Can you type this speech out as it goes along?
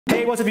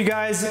Hey, what's up you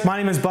guys? My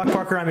name is Buck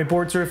Parker. I'm a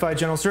board certified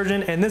general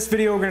surgeon. And in this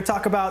video, we're gonna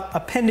talk about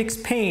appendix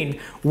pain.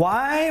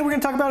 Why we're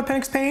gonna talk about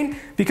appendix pain?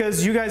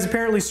 Because you guys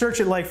apparently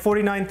search it like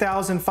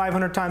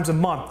 49,500 times a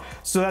month.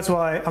 So that's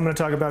why I'm gonna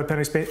talk about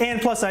appendix pain.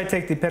 And plus I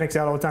take the appendix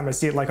out all the time. I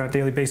see it like on a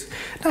daily basis.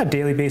 Not a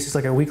daily basis,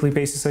 like a weekly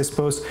basis, I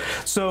suppose.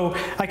 So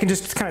I can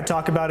just kind of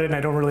talk about it and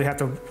I don't really have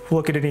to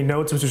look at any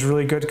notes, which is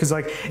really good. Because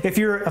like, if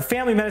you're a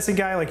family medicine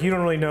guy, like you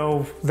don't really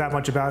know that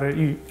much about it.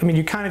 You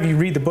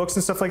read the books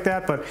and stuff like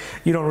that, but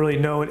you don't really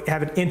know it,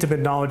 have an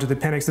intimate knowledge of the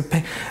appendix.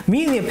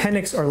 Me and the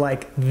appendix are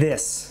like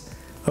this,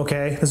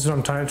 okay? This is what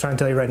I'm trying to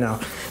tell you right now.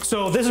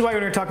 So this is why we're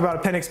gonna talk about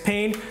appendix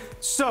pain.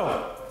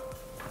 So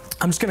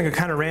I'm just gonna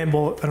kind of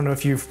ramble. I don't know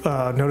if you've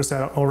noticed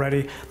that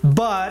already,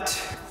 but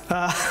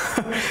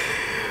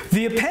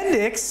the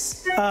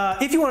appendix,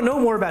 if you want to know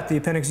more about the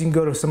appendix, you can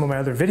go to some of my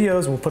other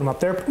videos. We'll put them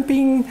up there.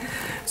 Bing.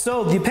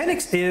 So the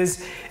appendix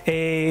is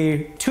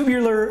a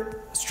tubular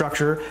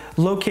structure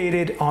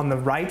located on the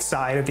right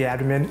side of the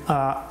abdomen,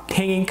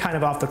 hanging kind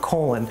of off the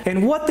colon.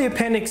 And what the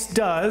appendix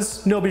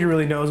does, nobody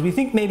really knows. We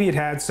think maybe it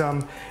had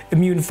some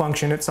immune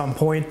function at some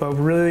point, but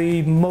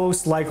really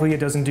most likely it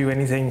doesn't do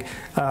anything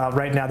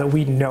right now that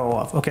we know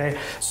of, okay?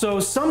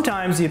 So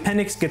sometimes the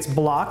appendix gets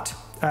blocked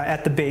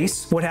at the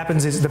base. What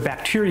happens is the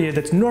bacteria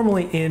that's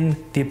normally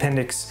in the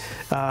appendix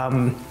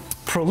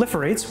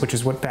proliferates, which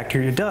is what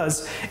bacteria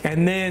does,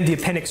 and then the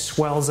appendix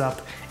swells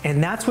up,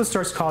 and that's what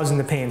starts causing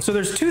the pain. So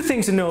there's two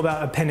things to know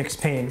about appendix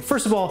pain.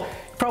 First of all,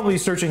 probably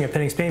searching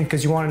appendix pain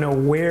because you want to know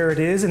where it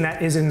is, and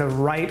that is in the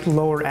right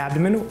lower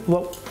abdomen,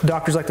 what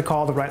doctors like to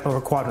call the right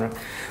lower quadrant.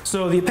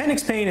 So the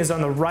appendix pain is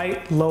on the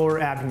right lower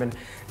abdomen,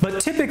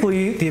 but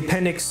typically the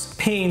appendix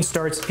pain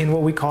starts in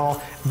what we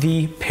call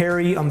the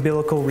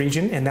periumbilical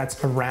region, and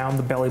that's around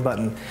the belly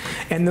button.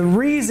 And the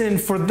reason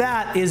for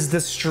that is the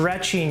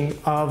stretching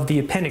of the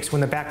appendix. When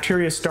the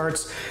bacteria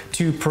starts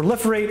to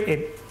proliferate,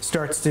 it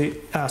starts to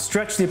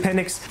stretch the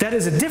appendix. That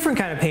is a different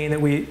kind of pain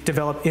that we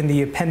develop in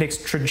the appendix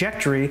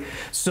trajectory.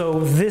 So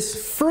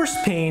this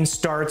first pain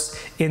starts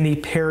in the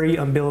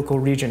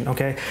periumbilical region,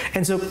 okay?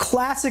 And so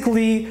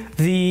classically,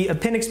 the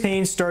appendix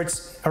pain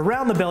starts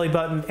around the belly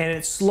button and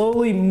it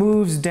slowly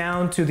moves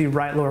down to the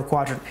right lower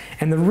quadrant.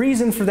 And the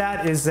reason for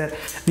that is that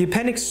the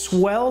appendix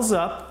swells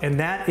up, and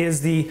that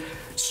is the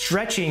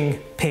stretching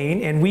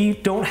pain, and we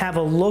don't have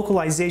a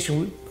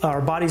localization.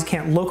 Our bodies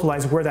can't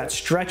localize where that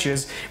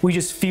stretches. We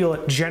just feel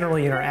it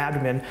generally in our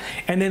abdomen.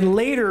 And then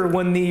later,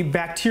 when the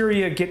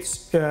bacteria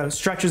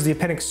stretches the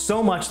appendix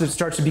so much that it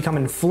starts to become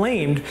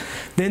inflamed,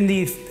 then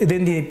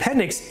the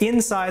appendix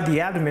inside the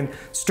abdomen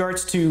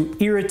starts to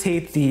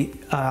irritate the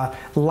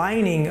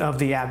lining of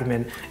the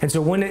abdomen. And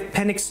so when the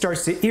appendix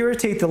starts to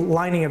irritate the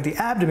lining of the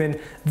abdomen,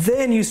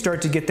 then you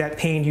start to get that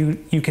pain.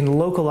 You can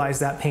localize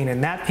that pain,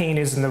 and that pain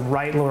is in the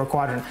right lower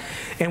quadrant.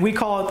 And we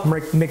call it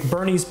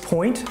McBurney's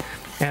point.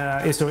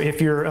 So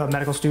if you're a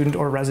medical student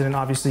or resident,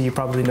 obviously you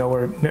probably know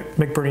where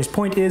McBurney's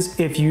point is.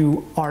 If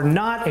you are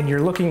not and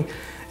you're looking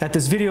at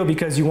this video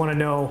because you want to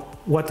know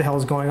what the hell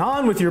is going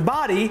on with your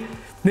body,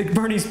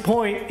 McBurney's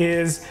point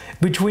is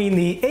between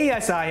the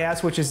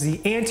ASIS, which is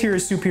the anterior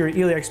superior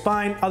iliac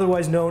spine,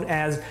 otherwise known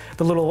as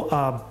the little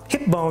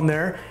hip bone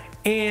there,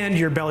 and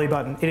your belly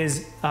button. It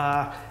is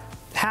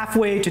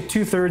halfway to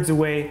 2/3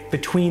 away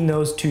between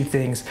those two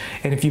things.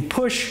 And if you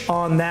push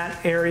on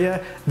that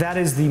area, that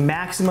is the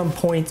maximum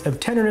point of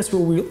tenderness,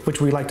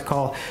 which we like to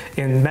call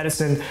in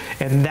medicine,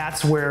 and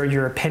that's where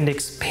your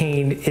appendix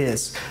pain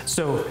is.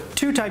 So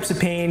two types of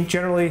pain.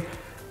 Generally,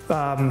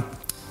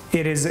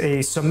 it is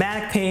a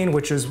somatic pain,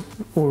 which is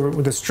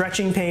the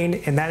stretching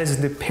pain, and that is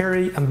in the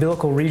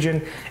periumbilical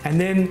region. And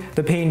then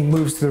the pain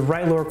moves to the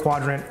right lower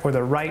quadrant or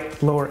the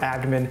right lower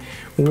abdomen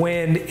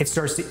when it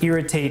starts to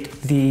irritate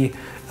the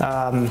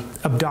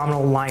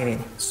abdominal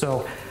lining.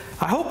 So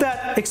I hope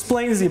that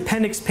explains the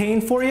appendix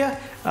pain for you.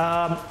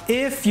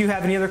 If you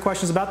have any other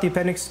questions about the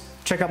appendix,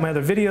 check out my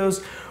other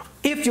videos.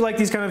 If you like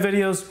these kind of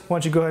videos, why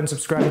don't you go ahead and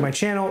subscribe to my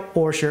channel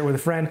or share it with a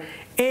friend.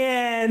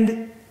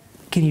 And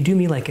can you do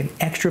me like an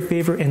extra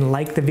favor and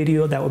like the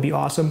video? That would be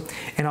awesome.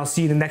 And I'll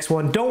see you in the next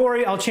one. Don't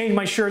worry, I'll change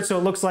my shirt so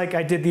it looks like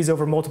I did these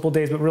over multiple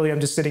days, but really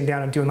I'm just sitting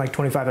down and doing like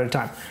 25 at a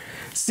time.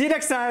 See you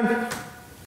next time.